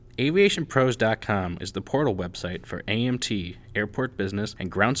AviationPros.com is the portal website for AMT, Airport Business, and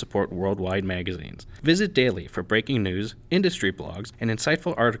Ground Support Worldwide magazines. Visit daily for breaking news, industry blogs, and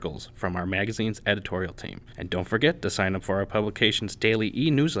insightful articles from our magazine's editorial team. And don't forget to sign up for our publication's daily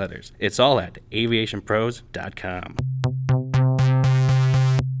e-newsletters. It's all at AviationPros.com.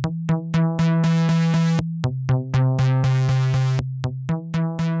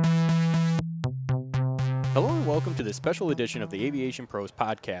 Hello and welcome to this special edition of the Aviation Pros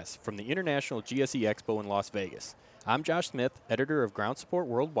podcast from the International GSE Expo in Las Vegas. I'm Josh Smith, editor of Ground Support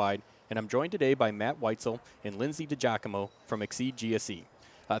Worldwide, and I'm joined today by Matt Weitzel and Lindsey DiGiacomo from Xced GSE.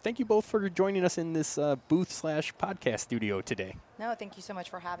 Thank you both for joining us in this booth/podcast studio today. No, thank you so much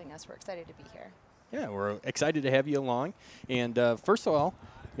for having us. We're excited to be here. Yeah, we're excited to have you along. And first of all,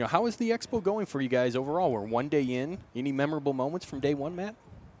 how is the expo going for you guys overall? We're one day in. Any memorable moments from day one, Matt?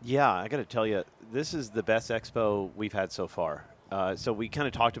 Yeah, I got to tell you, this is the best expo we've had so far. So we kind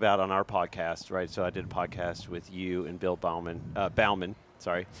of talked about on our podcast, right? So I did a podcast with you and Bill Bauman, and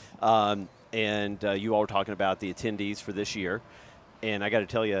you all were talking about the attendees for this year. And I got to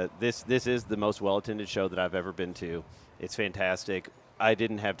tell you, this is the most well-attended show that I've ever been to. It's fantastic. I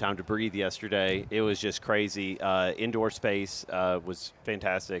didn't have time to breathe yesterday. It was just crazy. Indoor space was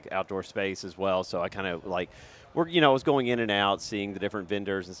fantastic. Outdoor space as well. So I kind of I was going in and out, seeing the different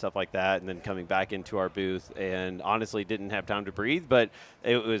vendors and stuff like that, and then coming back into our booth. And honestly, didn't have time to breathe, but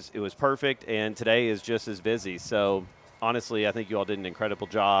it was perfect. And today is just as busy. So honestly, I think you all did an incredible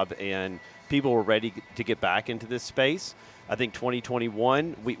job, and people were ready to get back into this space. I think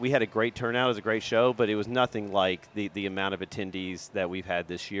 2021, we had a great turnout. It was a great show, but it was nothing like the amount of attendees that we've had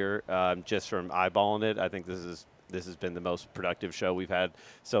this year. Just from eyeballing it, I think this has been the most productive show we've had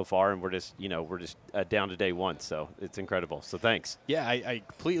so far, and we're just down to day one, so it's incredible. So thanks. Yeah, I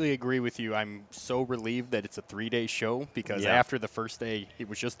completely agree with you. I'm so relieved that it's a 3-day show because after the first day, it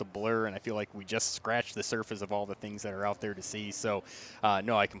was just a blur, and I feel like we just scratched the surface of all the things that are out there to see. So,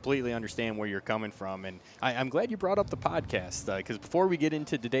 no, I completely understand where you're coming from, and I'm glad you brought up the podcast because before we get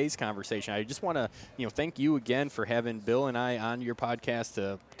into today's conversation, I just want to thank you again for having Bill and I on your podcast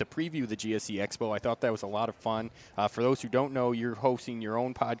to preview the GSE Expo. I thought that was a lot of fun. For those who don't know, you're hosting your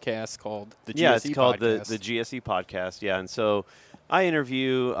own podcast called the GSE Podcast. Yeah, it's called the GSE Podcast, yeah. And so I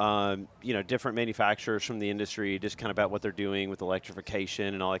interview, different manufacturers from the industry, just kind of about what they're doing with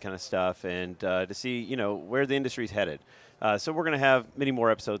electrification and all that kind of stuff, and to see, where the industry's headed. So we're going to have many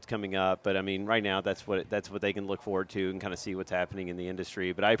more episodes coming up, but I mean, right now that's what they can look forward to and kind of see what's happening in the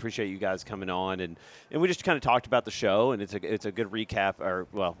industry. But I appreciate you guys coming on, and we just kind of talked about the show, and it's a good recap.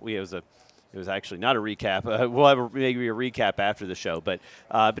 It was actually not a recap. We'll have maybe a recap after the show, but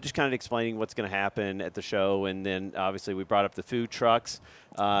just kind of explaining what's going to happen at the show, and then obviously we brought up the food trucks,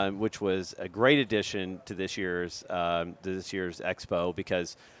 which was a great addition to this year's expo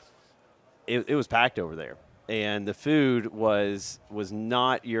because it was packed over there. And the food was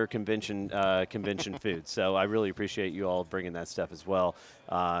not your convention food. So I really appreciate you all bringing that stuff as well.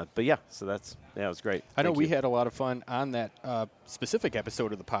 But yeah, so it was great. I know we had a lot of fun on that specific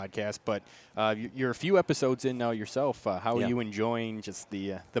episode of the podcast, but you're a few episodes in now yourself. How are you enjoying just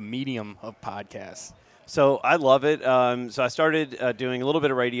the medium of podcasts? So I love it. So I started doing a little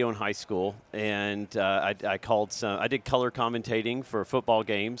bit of radio in high school, and I did color commentating for football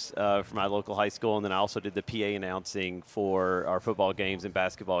games for my local high school, and then I also did the PA announcing for our football games and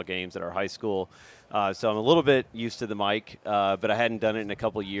basketball games at our high school. So I'm a little bit used to the mic, but I hadn't done it in a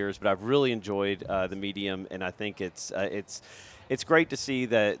couple of years. But I've really enjoyed the medium, and I think it's great to see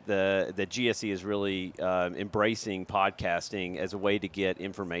that the GSE is really embracing podcasting as a way to get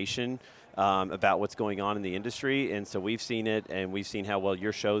information about what's going on in the industry. And so we've seen it, and we've seen how well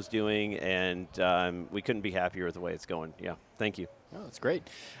your show's doing, and we couldn't be happier with the way it's going. Yeah, thank you. Oh, that's great.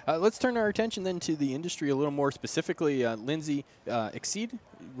 Let's turn our attention then to the industry a little more specifically. Lindsey, Xced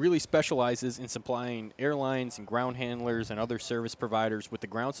really specializes in supplying airlines and ground handlers and other service providers with the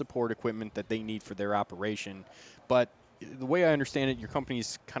ground support equipment that they need for their operation. But the way I understand it, your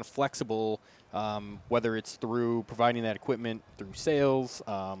company's kind of flexible, whether it's through providing that equipment through sales,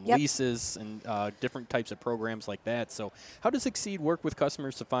 leases, and different types of programs like that. So how does Xced work with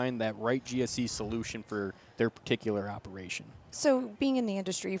customers to find that right GSE solution for their particular operation? So being in the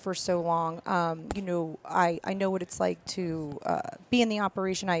industry for so long, I know what it's like to be in the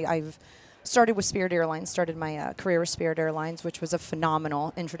operation. I've started with Spirit Airlines, started my career with Spirit Airlines, which was a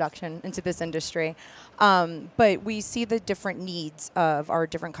phenomenal introduction into this industry. But we see the different needs of our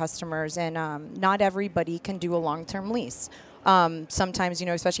different customers, and not everybody can do a long-term lease. Sometimes,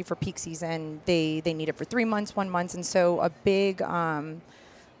 especially for peak season, they need it for 3 months, 1 month, and so a big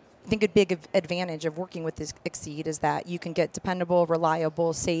I think a big advantage of working with this Xced is that you can get dependable,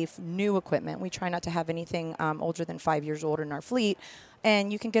 reliable, safe, new equipment. We try not to have anything older than 5 years old in our fleet,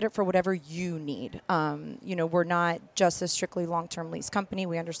 and you can get it for whatever you need. We're not just a strictly long-term lease company.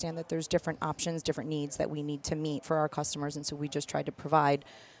 We understand that there's different options, different needs that we need to meet for our customers, and so we just try to provide,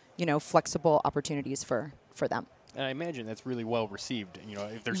 flexible opportunities for them. And I imagine that's really well received.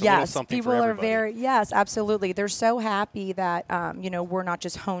 If there's a little something for everybody. People are yes, absolutely. They're so happy that, we're not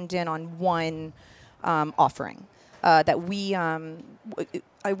just honed in on one offering. That we,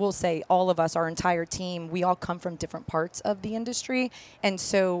 I will say, all of us, our entire team, we all come from different parts of the industry. And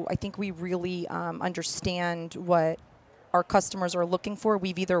so I think we really understand what our customers are looking for.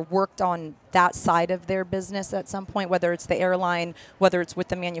 We've either worked on that side of their business at some point, whether it's the airline, whether it's with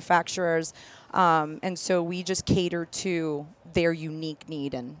the manufacturers. And so we just cater to their unique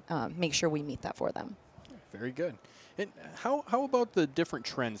need and make sure we meet that for them. Very good. And how about the different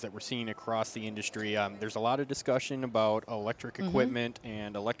trends that we're seeing across the industry? There's a lot of discussion about electric equipment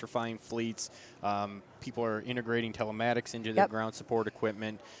and electrifying fleets. People are integrating telematics into their ground support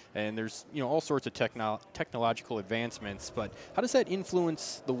equipment, and there's all sorts of technological advancements. But how does that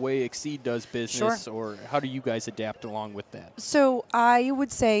influence the way Xced does business, or how do you guys adapt along with that? So I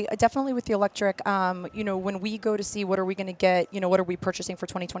would say definitely with the electric. When we go to see what are we going to get, what are we purchasing for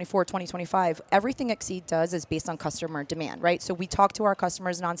 2024, 2025, everything Xced does is based on customer demand, right? So we talk to our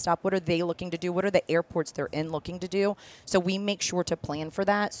customers nonstop. What are they looking to do? What are the airports they're in looking to do? So we make sure to plan for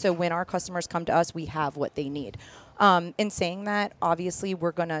that. So when our customers come to us, we have what they need. In saying that, obviously,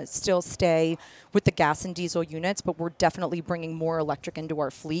 we're going to still stay with the gas and diesel units, but we're definitely bringing more electric into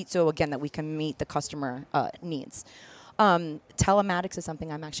our fleet. So again, that we can meet the customer needs. Telematics is something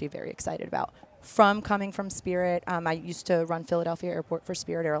I'm actually very excited about. Coming from Spirit, I used to run Philadelphia Airport for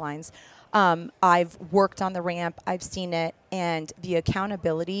Spirit Airlines. I've worked on the ramp. I've seen it, and the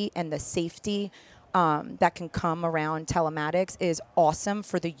accountability and the safety that can come around telematics is awesome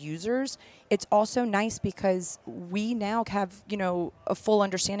for the users. It's also nice because we now have, a full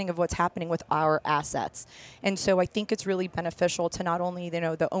understanding of what's happening with our assets. And so I think it's really beneficial to not only,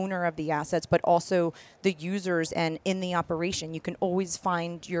 the owner of the assets, but also the users and in the operation. You can always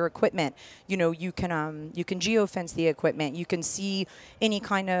find your equipment. You can geofence the equipment. You can see any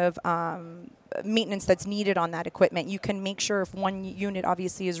kind of maintenance that's needed on that equipment. You can make sure if one unit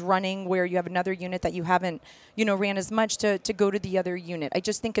obviously is running where you have another unit that you haven't, ran as much to go to the other unit. I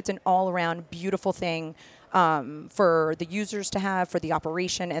just think it's an all-around beautiful thing for the users to have, for the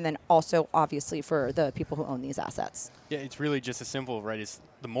operation, and then also obviously for the people who own these assets. Yeah, it's really just as simple, right? It's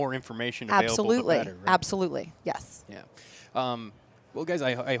the more information available, the better. Right? Absolutely, yes. Yeah. Well, guys,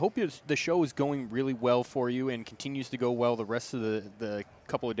 I hope the show is going really well for you and continues to go well the rest of the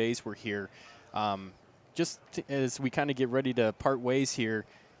couple of days we're here. As we kind of get ready to part ways here,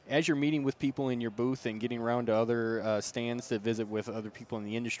 as you're meeting with people in your booth and getting around to other stands to visit with other people in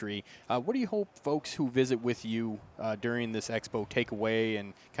the industry, what do you hope folks who visit with you during this expo take away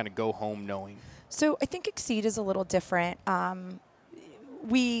and kind of go home knowing? So I think Xced is a little different.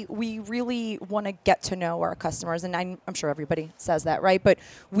 We really want to get to know our customers, and I'm sure everybody says that, right? But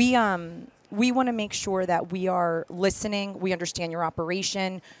we want to make sure that we are listening, we understand your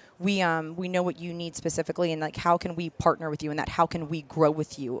operation, we know what you need specifically, and how can we partner with you, and how can we grow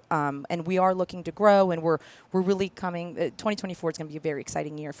with you. And we are looking to grow, and we're really coming. 2024 is going to be a very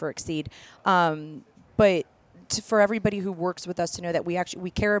exciting year for Xced. But for everybody who works with us to know that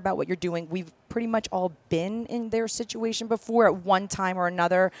we care about what you're doing. We've pretty much all been in their situation before at one time or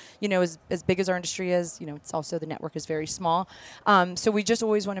another. As big as our industry is, it's also the network is very small. So we just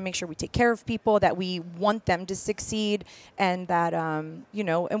always want to make sure we take care of people, that we want them to succeed, and that and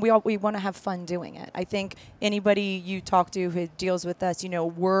we want to have fun doing it. I think anybody you talk to who deals with us,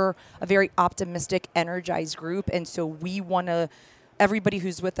 we're a very optimistic, energized group, and so we want to. Everybody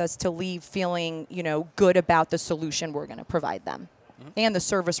who's with us to leave feeling, good about the solution we're going to provide them and the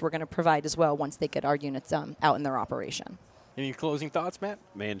service we're going to provide as well once they get our units out in their operation. Any closing thoughts, Matt?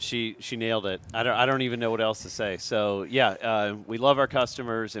 Man, she nailed it. I don't even know what else to say. So, we love our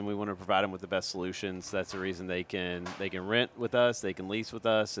customers, and we want to provide them with the best solutions. That's the reason they can rent with us, they can lease with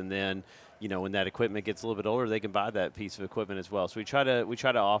us, and then, when that equipment gets a little bit older, they can buy that piece of equipment as well. So we try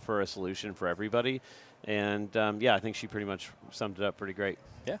to offer a solution for everybody. And, I think she pretty much summed it up pretty great.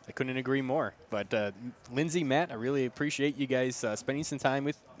 Yeah, I couldn't agree more. But Lindsey, Matt, I really appreciate you guys spending some time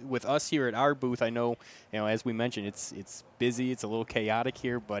with us here at our booth. I know, as we mentioned, it's busy, it's a little chaotic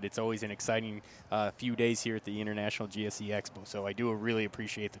here, but it's always an exciting few days here at the International GSE Expo. So I do really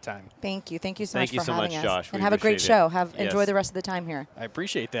appreciate the time. Thank you so much for having us. Josh. And have a great show. Enjoy the rest of the time here. I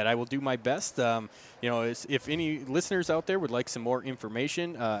appreciate that. I will do my best best. If any listeners out there would like some more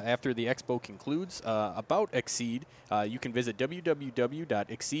information after the expo concludes about Xced, you can visit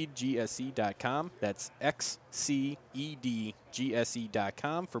www.xcedgse.com. That's xcedgse.com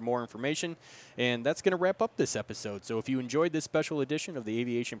for more information. And that's going to wrap up this episode. So if you enjoyed this special edition of the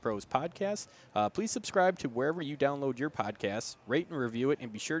Aviation Pros podcast, please subscribe to wherever you download your podcasts, rate and review it,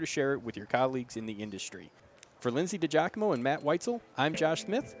 and be sure to share it with your colleagues in the industry. For Lindsey DiGiacomo and Matt Weitzel, I'm Josh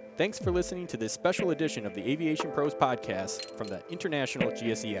Smith. Thanks for listening to this special edition of the Aviation Pros podcast from the International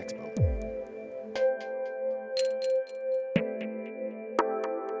GSE Expo.